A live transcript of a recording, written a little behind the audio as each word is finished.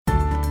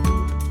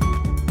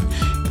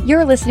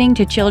You're listening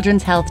to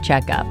Children's Health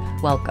Checkup.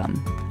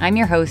 Welcome. I'm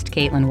your host,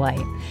 Caitlin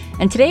White.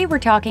 And today we're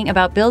talking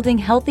about building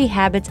healthy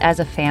habits as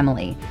a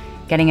family,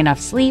 getting enough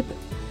sleep,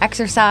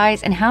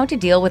 exercise, and how to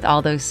deal with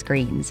all those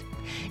screens.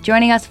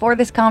 Joining us for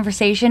this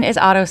conversation is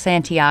Otto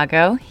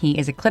Santiago. He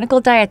is a clinical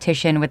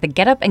dietitian with the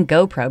Get Up and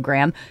Go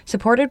program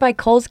supported by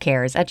Kohl's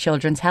Cares at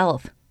Children's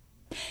Health.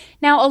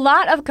 Now, a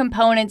lot of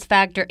components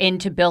factor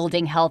into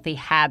building healthy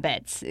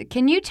habits.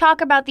 Can you talk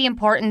about the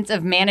importance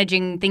of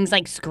managing things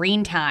like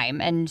screen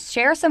time and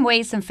share some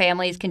ways some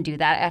families can do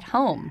that at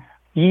home?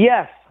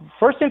 Yes.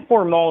 First and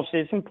foremost,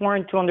 it's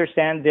important to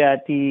understand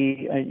that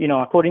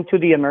according to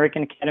the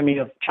American Academy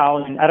of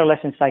Child and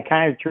Adolescent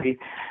Psychiatry,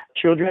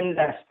 children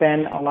that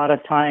spend a lot of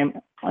time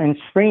on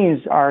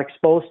screens are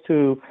exposed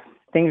to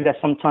things that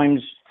sometimes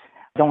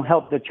don't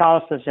help the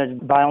child, such as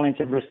violence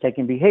and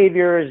risk-taking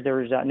behaviors.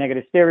 There's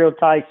negative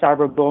stereotypes,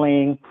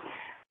 cyberbullying,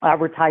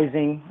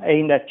 advertising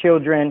aimed at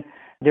children.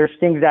 There's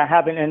things that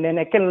happen, and then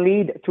it can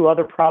lead to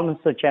other problems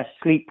such as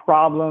sleep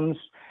problems,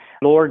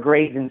 lower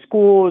grades in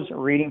schools,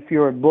 reading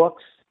fewer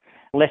books,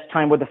 less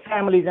time with the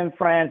families and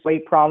friends,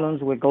 weight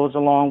problems, which goes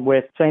along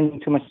with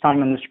spending too much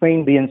time on the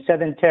screen, being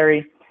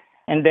sedentary.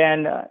 And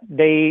then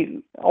they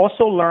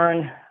also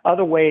learn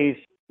other ways,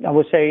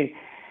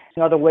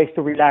 other ways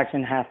to relax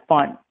and have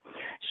fun.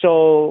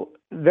 So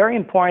very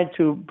important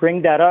to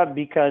bring that up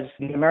because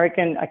the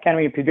American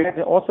Academy of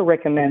Pediatrics also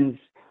recommends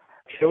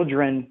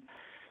children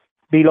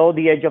below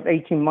the age of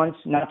 18 months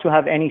not to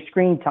have any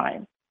screen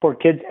time. For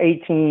kids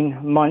 18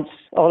 months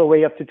all the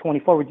way up to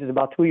 24, which is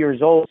about 2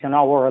 years old, an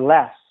hour or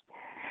less.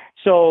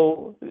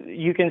 So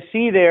you can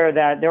see there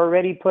that they're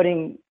already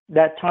putting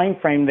that time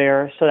frame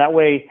there so that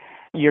way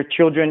your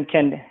children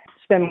can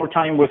spend more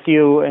time with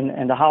you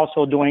in the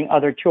household doing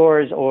other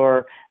chores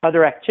or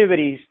other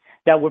activities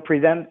that would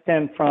prevent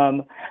them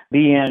from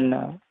being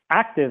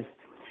active.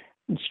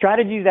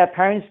 Strategies that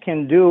parents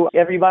can do,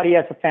 everybody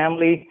as a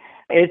family,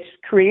 it's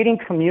creating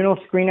communal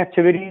screen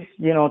activities,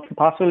 to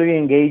possibly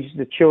engage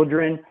the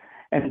children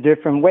in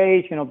different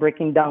ways,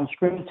 breaking down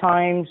screen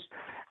times,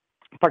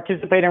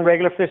 participate in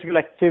regular physical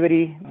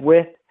activity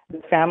with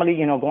the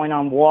family, going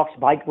on walks,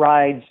 bike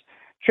rides,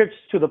 trips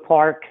to the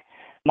park.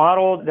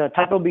 Model the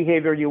type of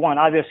behavior you want.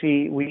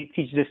 Obviously, we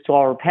teach this to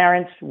our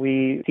parents.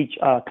 We teach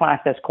a class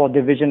that's called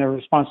Division of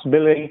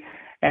Responsibility,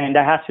 and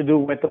that has to do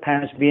with the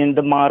parents being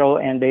the model,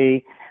 and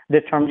they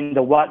determine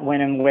the what,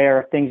 when, and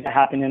where things that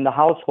happen in the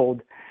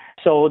household.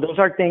 So those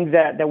are things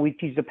that we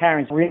teach the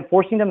parents.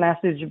 Reinforcing the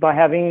message by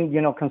having,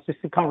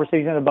 consistent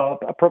conversations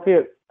about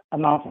appropriate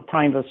amounts of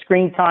time of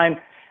screen time.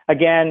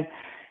 Again,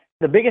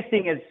 the biggest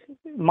thing is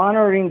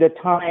monitoring the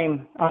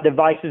time on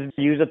devices.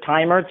 Use a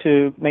timer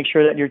to make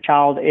sure that your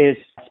child is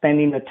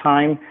spending the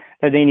time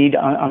that they need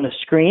on the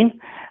screen.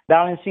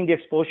 Balancing the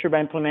exposure by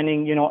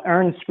implementing,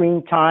 earned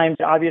screen times.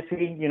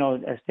 Obviously,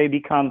 as they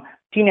become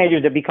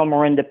teenagers, they become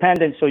more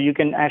independent. So you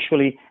can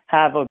actually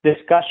have a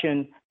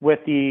discussion with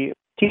the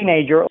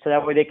teenager so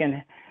that way they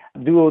can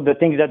do the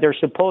things that they're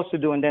supposed to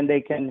do and then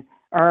they can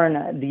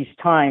earn these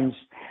times.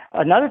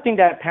 Another thing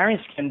that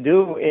parents can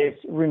do is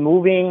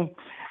removing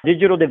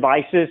digital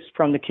devices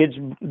from the kids'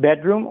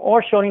 bedroom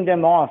or shutting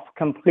them off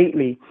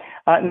completely.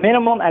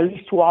 Minimum at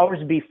least 2 hours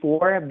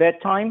before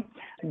bedtime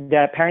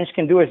that parents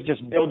can do is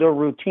just build a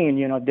routine.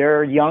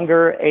 Their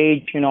younger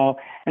age, in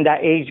that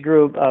age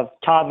group of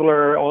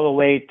toddler all the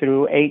way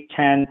through 8,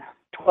 10,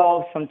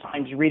 12,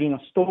 sometimes reading a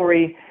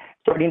story,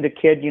 starting the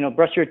kid,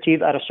 brush your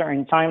teeth at a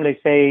certain time. They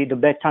say the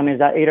bedtime is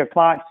at 8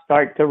 o'clock.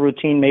 Start the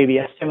routine maybe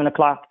at 7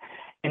 o'clock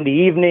in the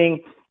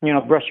evening.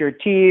 Brush your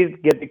teeth,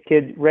 get the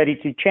kid ready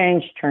to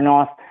change, turn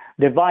off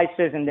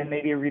devices, and then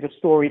maybe read a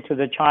story to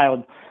the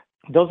child.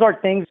 Those are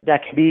things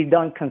that can be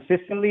done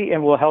consistently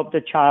and will help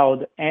the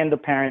child and the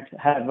parent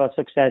have a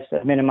success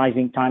at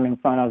minimizing time in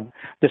front of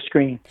the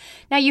screen.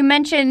 Now, you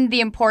mentioned the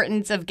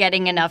importance of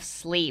getting enough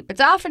sleep. It's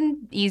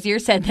often easier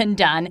said than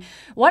done.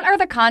 What are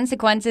the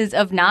consequences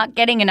of not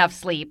getting enough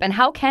sleep, and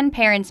how can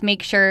parents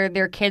make sure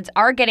their kids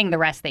are getting the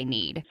rest they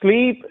need?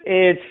 Sleep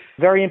is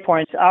very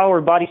important. It's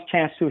our body's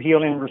chance to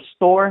heal and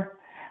restore.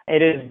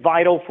 It is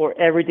vital for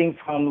everything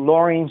from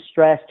lowering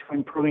stress to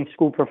improving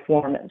school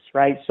performance,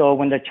 right? So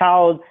when the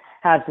child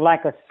has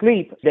lack of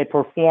sleep, they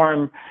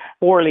perform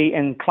poorly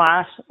in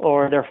class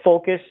or their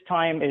focus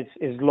time is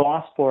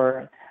lost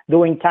for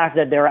doing tasks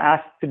that they're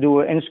asked to do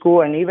in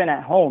school and even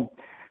at home.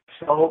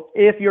 So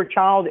if your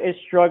child is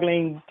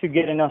struggling to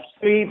get enough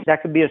sleep,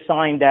 that could be a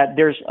sign that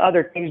there's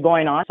other things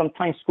going on.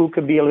 Sometimes school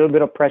could be a little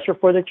bit of pressure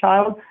for the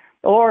child.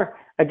 Or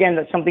again,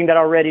 that's something that I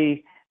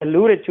already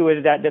alluded to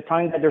is that the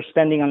time that they're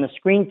spending on the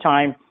screen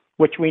time,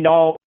 which we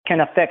know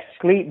can affect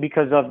sleep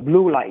because of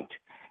blue light.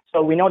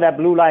 So we know that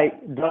blue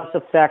light does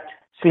affect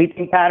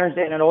sleeping patterns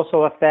and it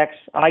also affects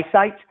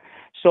eyesight.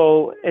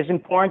 So it's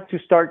important to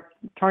start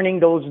turning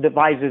those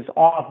devices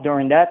off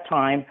during that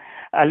time,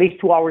 at least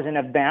 2 hours in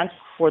advance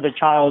for the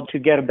child to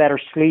get a better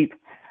sleep.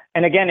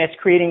 And again, it's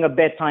creating a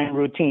bedtime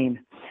routine.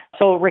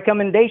 So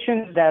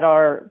recommendations that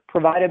are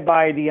provided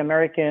by the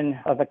American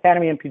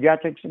Academy of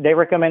Pediatrics, they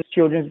recommend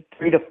children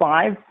 3 to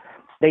 5.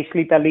 They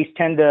sleep at least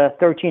 10 to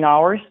 13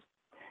 hours.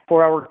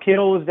 For our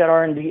kiddos that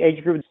are in the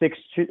age group 6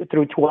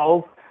 through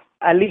 12,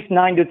 at least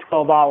 9 to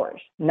 12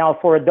 hours. Now,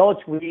 for adults,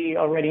 we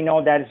already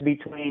know that it's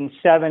between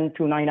 7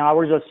 to 9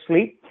 hours of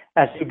sleep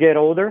as you get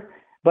older.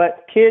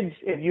 But kids,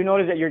 if you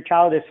notice that your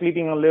child is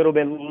sleeping a little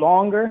bit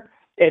longer,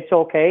 it's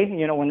okay.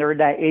 When they're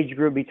that age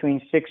group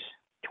between 6,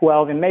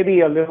 12, and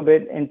maybe a little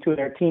bit into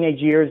their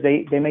teenage years,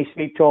 they may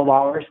sleep 12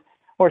 hours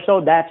or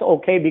so. That's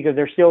okay because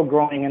they're still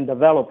growing and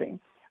developing.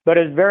 But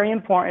it's very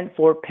important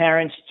for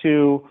parents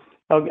to,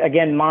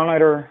 again,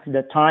 monitor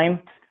the time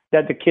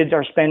that the kids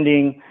are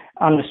spending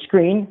on the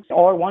screen.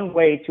 Or one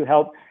way to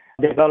help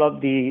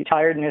develop the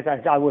tiredness,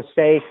 as I would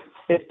say,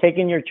 is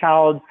taking your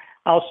child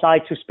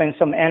outside to spend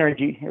some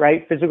energy,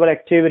 right? Physical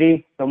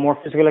activity, the more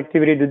physical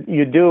activity that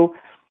you do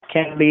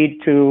can lead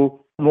to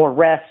more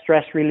rest,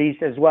 stress release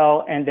as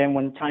well. And then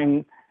when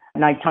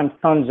nighttime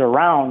comes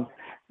around,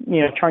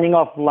 turning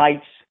off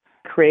lights,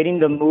 creating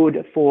the mood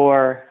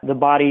for the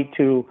body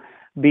to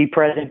be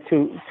present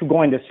to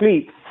going to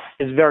sleep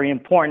is very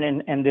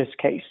important in this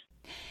case.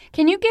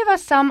 Can you give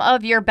us some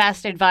of your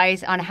best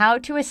advice on how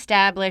to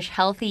establish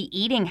healthy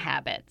eating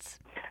habits?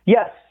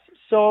 Yes.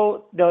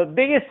 So the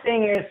biggest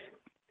thing is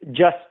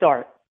just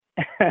start.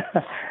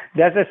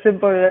 That's as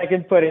simple as I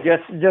can put it.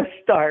 Just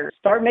start.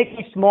 Start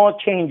making small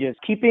changes.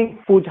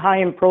 Keeping foods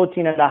high in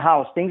protein in the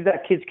house. Things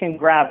that kids can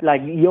grab like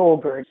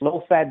yogurt,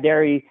 low-fat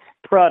dairy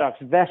products,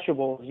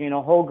 vegetables,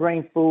 whole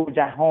grain foods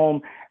at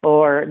home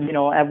or,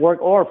 at work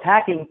or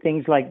packing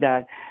things like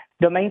that.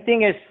 The main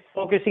thing is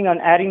focusing on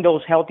adding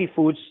those healthy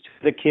foods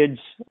to the kids'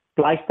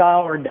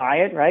 lifestyle or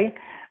diet, right?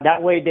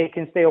 That way they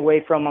can stay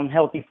away from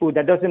unhealthy food.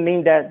 That doesn't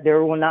mean that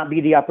there will not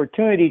be the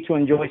opportunity to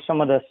enjoy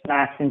some of the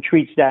snacks and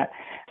treats that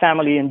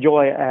family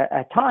enjoy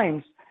at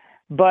times.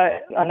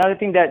 But another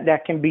thing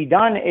that can be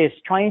done is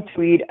trying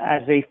to eat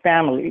as a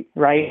family,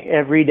 right?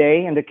 Every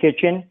day in the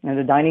kitchen and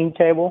the dining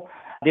table.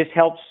 This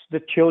helps the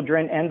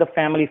children and the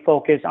family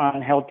focus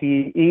on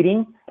healthy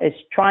eating. It's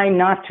trying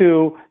not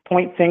to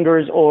point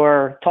fingers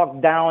or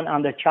talk down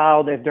on the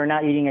child if they're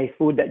not eating a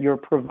food that you're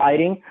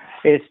providing.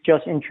 It's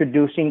just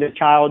introducing the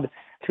child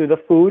to the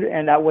food,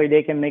 and that way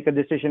they can make a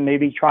decision,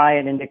 maybe try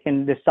it, and they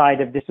can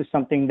decide if this is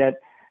something that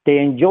they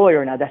enjoy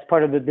or not. That's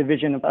part of the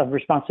division of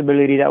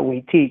responsibility that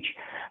we teach.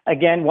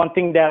 Again, one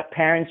thing that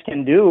parents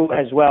can do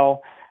as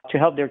well to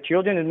help their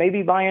children is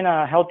maybe buying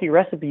a healthy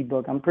recipe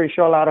book. I'm pretty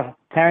sure a lot of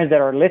parents that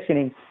are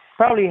listening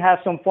probably have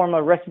some form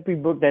of recipe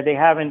book that they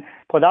haven't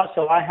put out.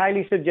 So I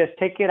highly suggest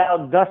take it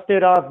out, dust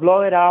it off,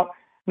 blow it out,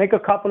 make a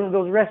couple of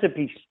those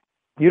recipes.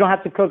 You don't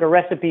have to cook a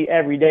recipe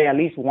every day. At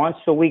least once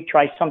a week,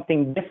 try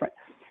something different.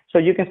 So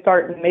you can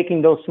start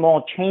making those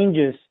small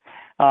changes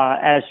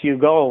as you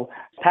go.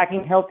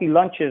 Packing healthy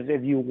lunches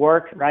if you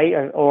work, right,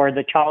 or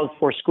the child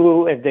for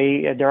school if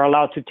they're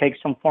allowed to take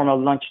some form of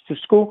lunch to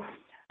school.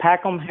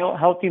 Pack them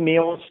healthy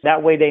meals.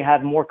 That way they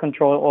have more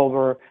control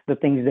over the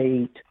things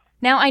they eat.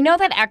 Now, I know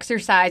that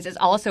exercise is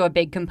also a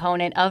big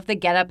component of the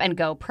Get Up and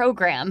Go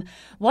program.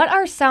 What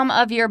are some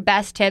of your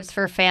best tips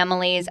for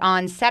families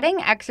on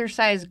setting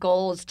exercise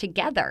goals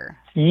together?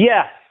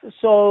 Yes.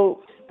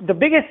 So the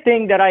biggest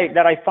thing that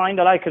I find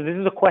a lot, because this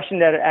is a question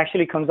that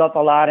actually comes up a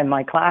lot in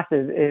my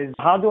classes, is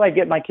how do I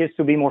get my kids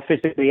to be more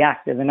physically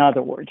active, in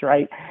other words,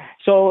 right?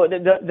 So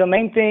the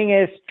main thing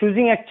is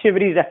choosing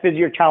activities that fit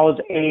your child's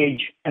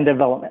age and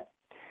development.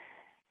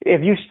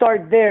 If you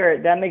start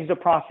there, that makes the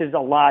process a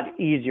lot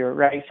easier,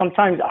 right?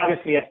 Sometimes,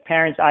 obviously, as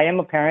parents, I am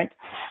a parent.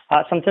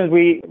 Sometimes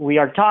we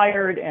are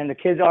tired and the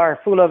kids are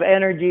full of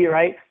energy,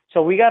 right?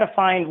 So we got to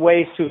find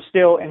ways to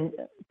still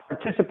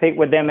participate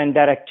with them in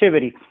that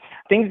activity.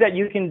 Things that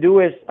you can do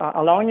is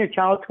allowing your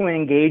child to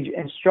engage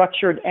in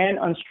structured and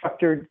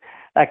unstructured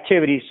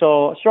activities.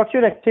 So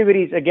structured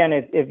activities, again,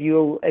 if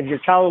your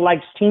child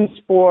likes team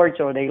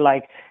sports or they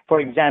like, for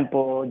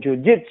example,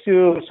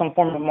 jiu-jitsu, some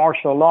form of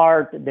martial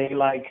art, they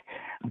like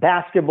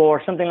basketball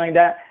or something like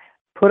that,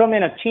 put them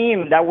in a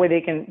team. That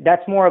way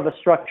that's more of a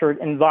structured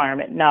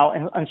environment. Now,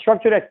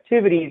 unstructured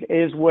activities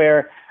is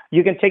where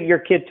you can take your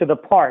kid to the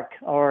park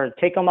or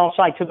take them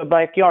outside to the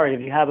backyard.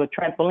 If you have a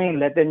trampoline,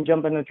 let them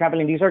jump in the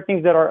trampoline. These are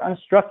things that are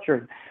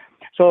unstructured.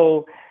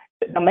 So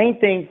the main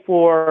thing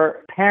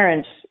for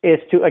parents is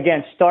to,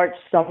 again, start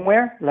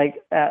somewhere. Like,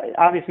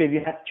 obviously, if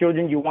you have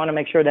children, you want to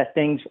make sure that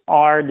things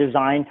are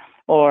designed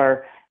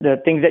or the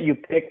things that you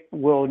pick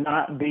will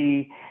not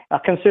be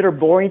considered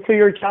boring to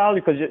your child,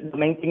 because the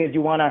main thing is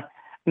you want to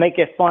make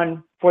it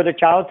fun for the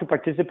child to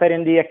participate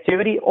in the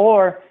activity.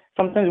 Or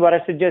sometimes what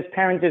I suggest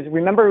parents is,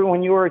 remember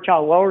when you were a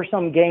child, what were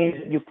some games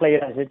that you played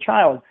as a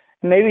child?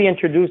 Maybe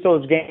introduce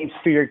those games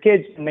to your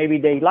kids, and maybe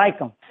they like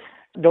them.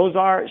 Those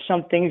are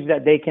some things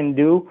that they can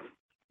do.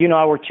 You know,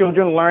 our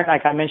children learn,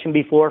 like I mentioned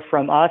before,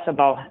 from us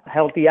about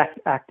healthy,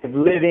 active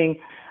living,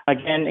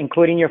 again,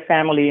 including your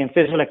family and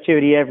physical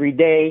activity every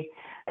day.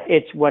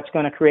 It's what's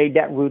going to create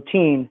that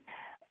routine.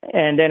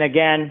 And then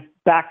again,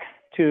 back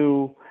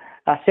to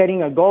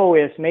setting a goal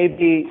is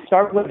maybe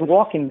start with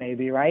walking,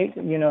 maybe, right?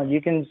 You know,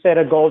 you can set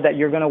a goal that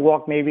you're going to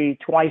walk maybe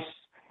twice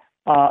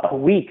a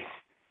week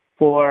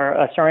for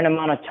a certain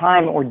amount of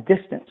time or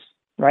distance.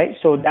 right?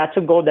 So that's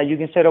a goal that you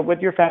can set up with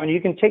your family.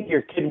 You can take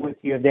your kid with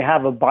you. If they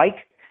have a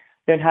bike,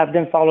 then have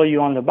them follow you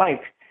on the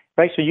bike,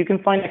 right? So you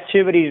can find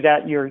activities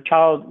that your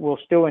child will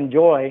still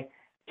enjoy,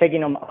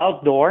 taking them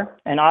outdoor.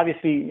 And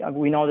obviously,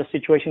 we know the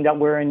situation that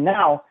we're in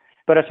now,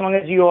 but as long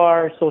as you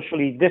are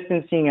socially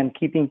distancing and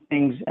keeping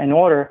things in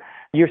order,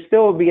 you'll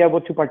still be able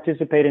to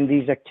participate in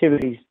these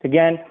activities.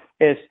 Again,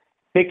 it's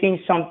picking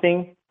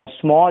something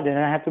small. It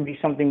doesn't have to be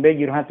something big.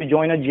 You don't have to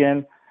join a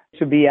gym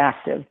to be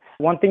active.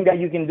 One thing that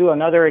you can do,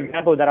 another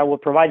example that I will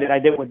provide that I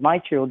did with my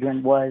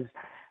children was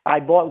I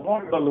bought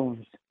water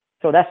balloons.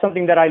 So that's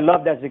something that I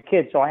loved as a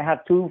kid. So I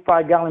have 2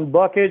 5-gallon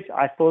buckets.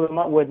 I fill them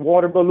up with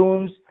water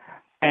balloons,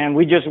 and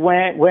we just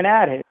went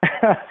at it.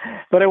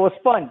 But it was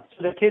fun.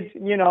 So the kids,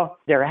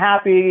 they're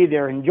happy,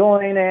 they're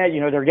enjoying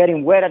it, they're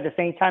getting wet at the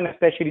same time,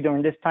 especially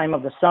during this time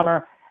of the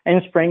summer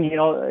and spring,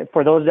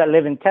 for those that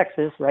live in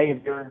Texas,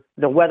 right?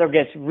 The weather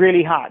gets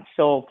really hot.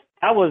 So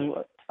that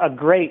was a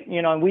great,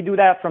 and we do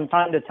that from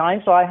time to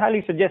time. So I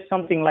highly suggest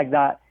something like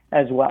that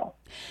as well.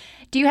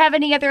 Do you have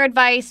any other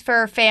advice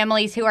for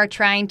families who are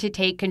trying to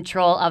take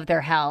control of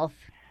their health?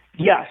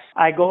 Yes,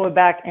 I go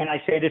back and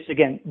I say this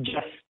again,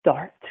 just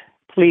start.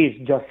 Please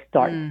just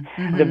start.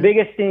 Mm-hmm. The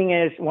biggest thing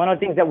is, one of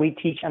the things that we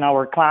teach in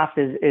our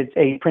classes is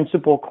a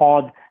principle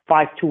called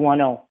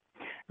 5210,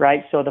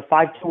 right? So the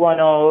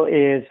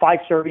 5210 is 5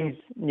 servings,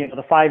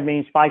 the 5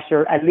 means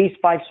at least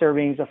 5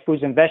 servings of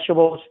fruits and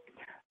vegetables,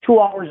 2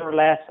 hours or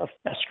less of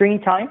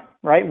screen time,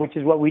 right? Which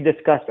is what we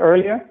discussed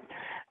earlier,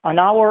 an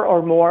hour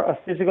or more of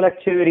physical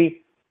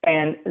activity,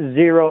 and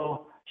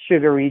 0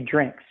 sugary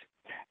drinks.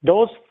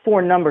 Those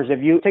 4 numbers,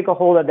 if you take a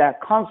hold of that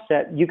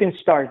concept, you can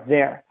start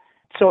there.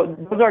 So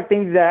those are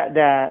things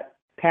that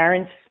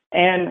parents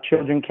and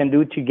children can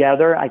do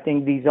together. I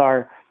think these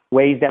are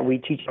ways that we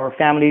teach our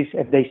families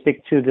if they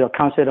stick to the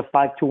concept of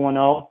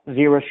 5210,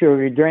 0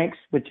 sugary drinks,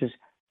 which is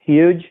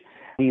huge.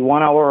 The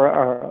 1 hour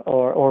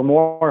or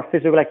more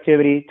physical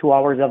activity, 2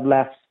 hours of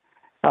less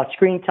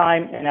screen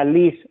time, and at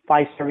least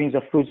 5 servings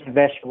of fruits and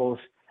vegetables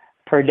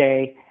per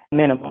day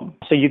minimum.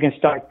 So you can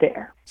start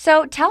there.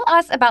 So tell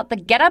us about the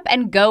Get Up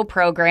and Go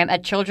program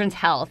at Children's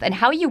Health and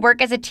how you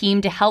work as a team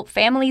to help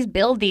families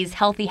build these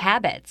healthy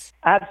habits.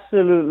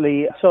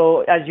 Absolutely.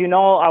 So as you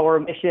know, our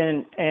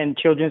mission in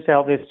Children's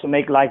Health is to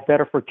make life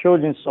better for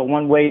children. So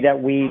one way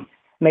that we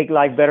make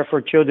life better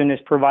for children is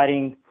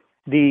providing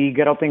the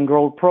Get Up and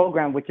Go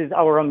program, which is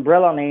our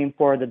umbrella name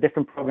for the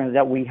different programs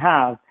that we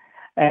have.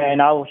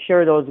 And I'll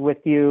share those with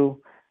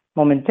you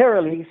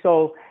momentarily.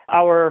 So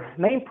our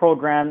main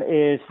program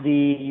is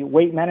the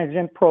weight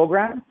management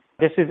program.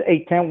 This is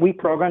a 10-week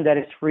program that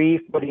is free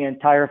for the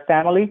entire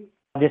family.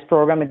 This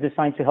program is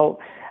designed to help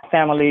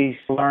families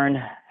learn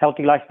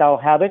healthy lifestyle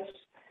habits.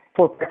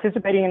 For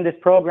participating in this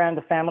program,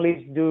 the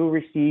families do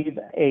receive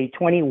a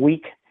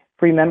 20-week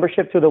free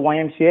membership to the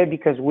YMCA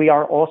because we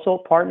are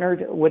also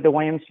partnered with the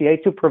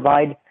YMCA to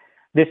provide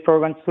this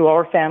program to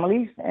our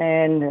families,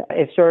 and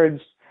it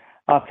serves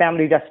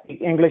families that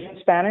speak English and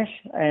Spanish,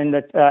 and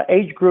the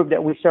age group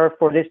that we serve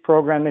for this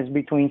program is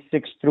between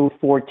 6 through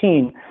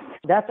 14.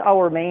 That's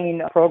our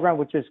main program,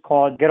 which is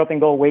called Get Up and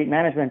Go Weight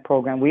Management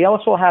Program. We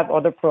also have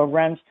other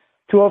programs,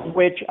 2 of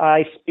which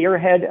I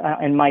spearhead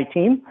in my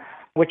team,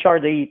 which are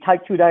the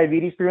Type 2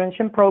 Diabetes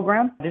Prevention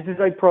Program. This is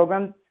a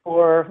program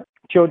for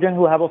children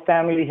who have a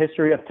family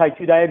history of Type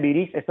 2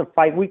 diabetes. It's a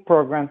 5-week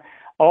program.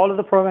 All of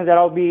the programs that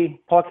I'll be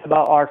talking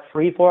about are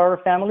free for our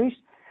families.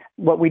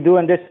 What we do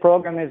in this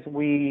program is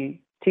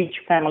we teach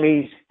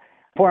families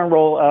the important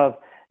role of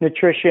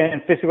nutrition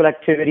and physical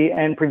activity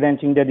and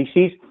preventing the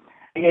disease.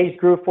 The age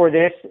group for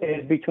this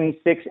is between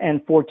 6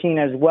 and 14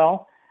 as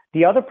well.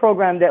 The other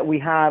program that we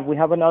have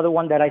another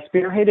one that I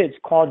spearheaded. It's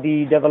called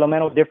the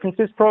Developmental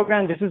Differences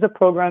Program. This is a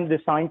program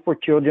designed for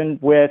children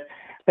with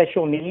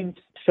special needs.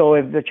 So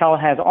if the child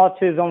has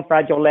autism,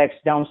 Fragile X,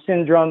 Down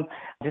syndrome,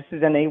 this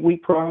is an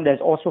 8-week program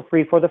that's also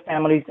free for the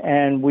families,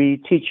 and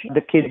we teach the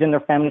kids and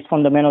their families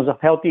fundamentals of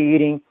healthy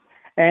eating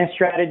and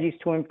strategies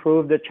to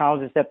improve the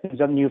child's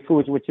acceptance of new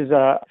foods, which is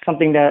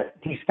something that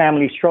these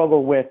families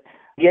struggle with.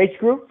 The age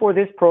group for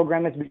this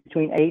program is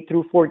between 8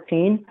 through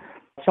 14.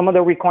 Some of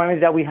the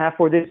requirements that we have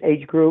for this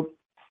age group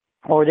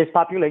or this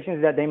population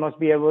is that they must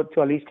be able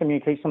to at least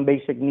communicate some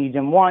basic needs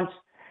and wants.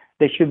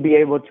 They should be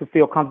able to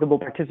feel comfortable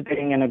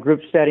participating in a group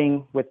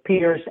setting with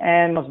peers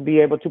and must be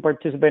able to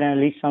participate in at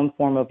least some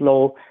form of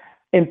low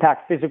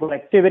impact physical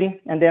activity.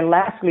 And then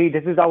lastly,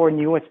 this is our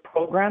newest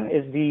program,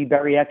 is the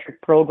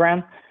bariatric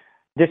program.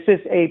 This is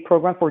a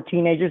program for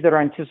teenagers that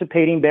are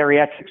anticipating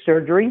bariatric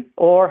surgery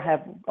or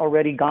have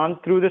already gone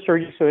through the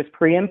surgery, so it's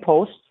pre and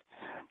post.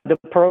 The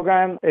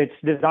program, it's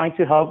designed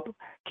to help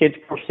kids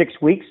for 6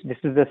 weeks. This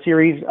is the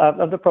series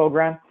of the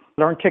program.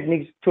 Learn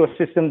techniques to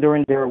assist them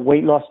during their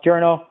weight loss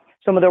journey.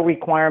 Some of the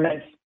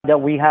requirements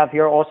that we have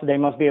here also, they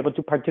must be able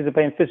to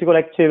participate in physical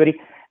activity,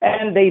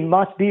 and they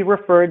must be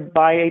referred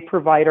by a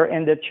provider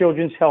in the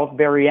Children's Health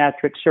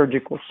Bariatric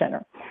Surgical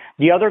Center.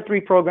 The other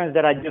 3 programs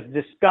that I just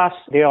discussed,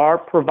 they are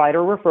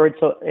provider referred,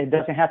 so it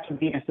doesn't have to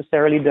be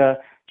necessarily the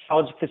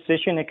child's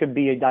physician. It could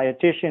be a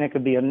dietitian, it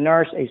could be a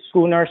nurse, a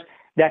school nurse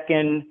that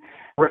can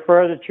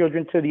refer the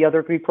children to the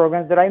other 3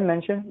 programs that I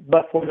mentioned.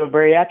 But for the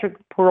bariatric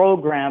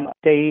program,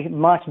 they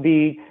must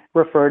be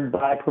referred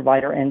by a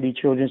provider in the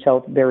Children's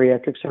Health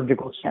Bariatric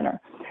Surgical Center.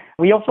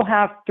 We also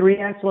have 3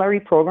 ancillary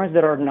programs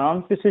that are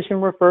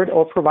non-physician referred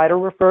or provider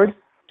referred.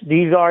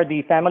 These are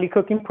the family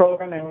cooking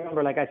program. And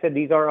remember, like I said,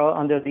 these are all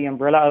under the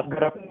umbrella of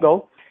Get Up and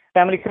Go.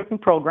 Family cooking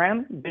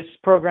program. This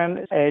program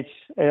is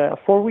a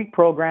 4-week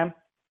program,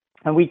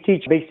 and we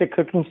teach basic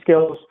cooking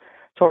skills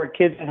to our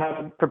kids and how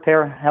to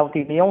prepare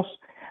healthy meals.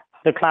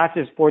 The class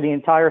is for the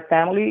entire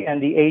family,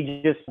 and the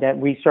ages that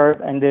we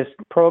serve in this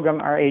program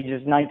are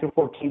ages 9 to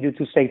 14 due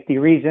to safety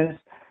reasons.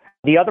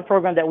 The other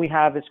program that we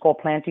have is called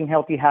Planting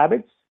Healthy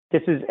Habits.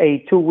 This is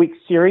a 2-week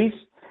series,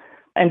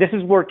 and this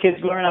is where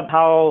kids learn about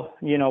how,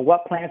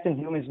 what plants and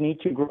humans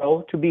need to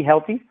grow to be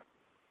healthy.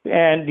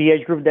 And the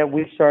age group that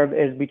we serve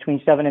is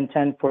between 7 and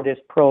 10 for this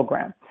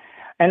program.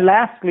 And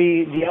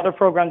lastly, the other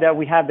program that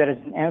we have that is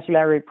an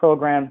ancillary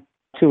program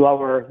to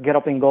our Get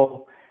Up and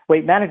Go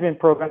weight management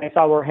program is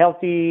our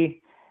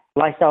Healthy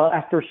Lifestyle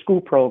After School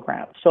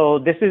program. So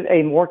this is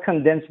a more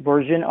condensed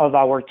version of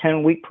our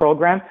 10-week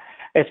program.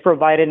 It's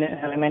provided in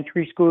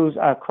elementary schools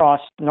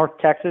across North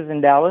Texas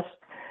and Dallas.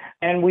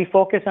 And we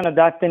focus on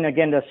adopting,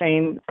 again, the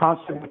same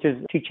concept, which is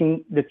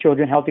teaching the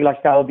children healthy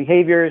lifestyle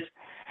behaviors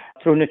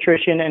through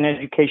nutrition and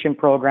education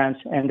programs.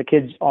 And the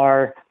kids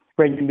are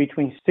ranging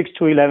between 6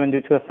 to 11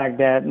 due to the fact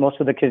that most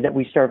of the kids that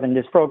we serve in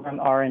this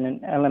program are in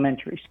an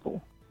elementary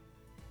school.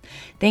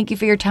 Thank you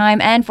for your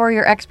time and for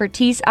your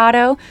expertise,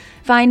 Otto.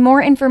 Find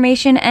more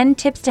information and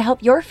tips to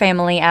help your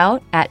family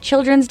out at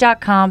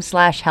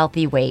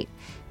childrens.com/healthyweight.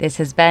 This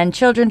has been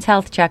Children's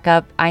Health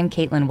Checkup. I'm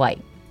Caitlin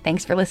White.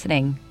 Thanks for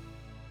listening.